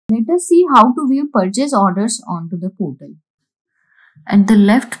Let us see how to view purchase orders onto the portal. At the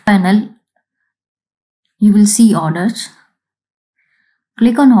left panel, you will see orders.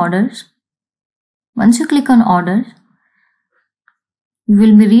 Click on orders. Once you click on orders, you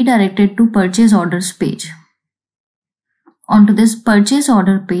will be redirected to purchase orders page. Onto this purchase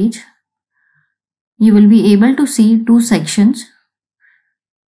order page, you will be able to see two sections.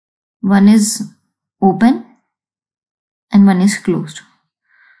 One is open and one is closed.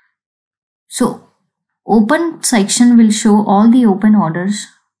 So, open section will show all the open orders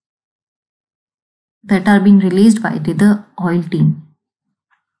that are being released by the oil team.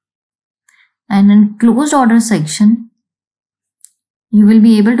 And in closed order section, you will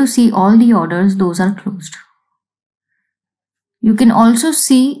be able to see all the orders, those are closed. You can also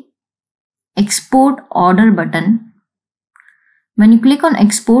see export order button. When you click on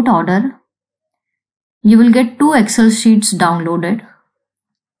export order, you will get two Excel sheets downloaded.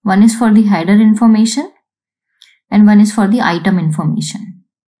 One is for the header information and one is for the item information.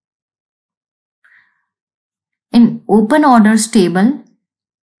 In open orders table,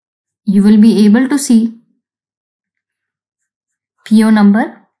 you will be able to see PO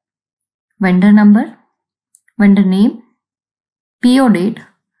number, vendor name, PO date,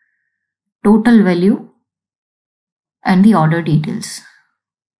 total value, and the order details.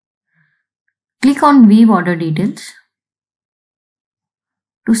 Click on View Order Details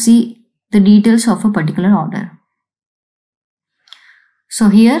to see the details of a particular order. So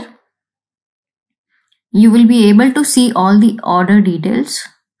here you will be able to see all the order details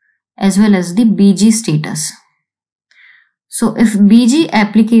as well as the BG status. So if BG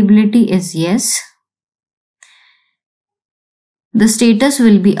applicability is yes, the status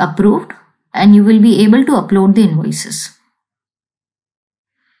will be approved and you will be able to upload the invoices.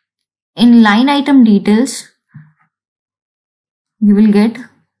 In line item details, you will get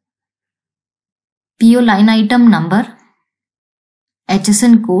PO line item number,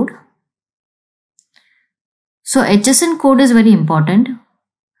 HSN code. So HSN code is very important.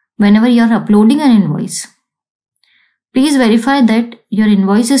 Whenever you are uploading an invoice, please verify that your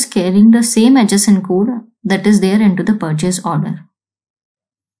invoice is carrying the same HSN code that is there into the purchase order.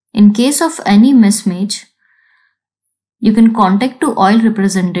 In case of any mismatch, you can contact to oil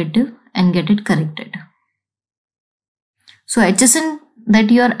representative and get it corrected. So HSN that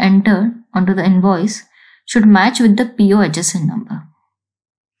you are entered onto the invoice should match with the PO HSN number.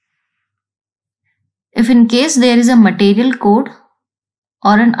 If in case there is a material code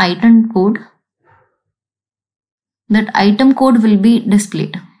or an item code, that item code will be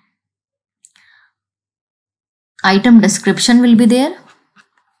displayed. Item description will be there.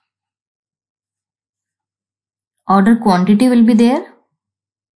 Order quantity will be there.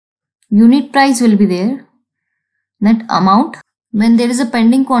 Unit price will be there. Net amount. When there is a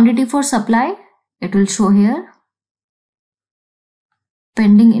pending quantity for supply, it will show here.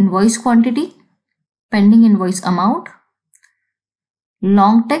 Pending invoice quantity, pending invoice amount,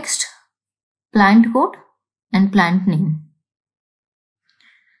 long text, plant code and plant name.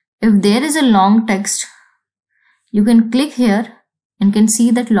 If there is a long text, you can click here and can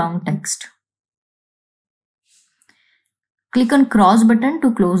see that long text. Click on cross button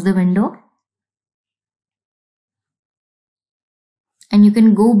to close the window. And you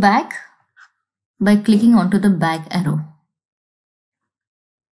can go back by clicking onto the back arrow.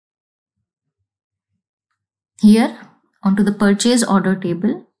 Here, onto the purchase order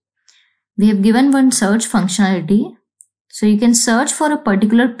table, we have given one search functionality. So you can search for a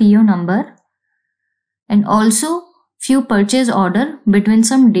particular PO number and also few purchase order between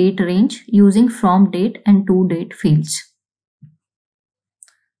some date range using from date and to date fields.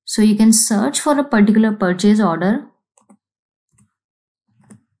 So you can search for a particular purchase order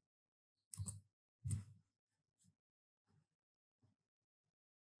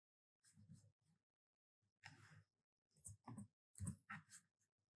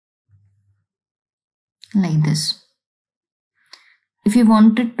like this. If you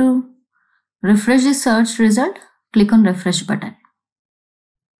wanted to refresh the search result, click on refresh button.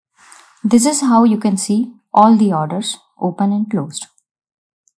 This is how you can see all the orders open and closed.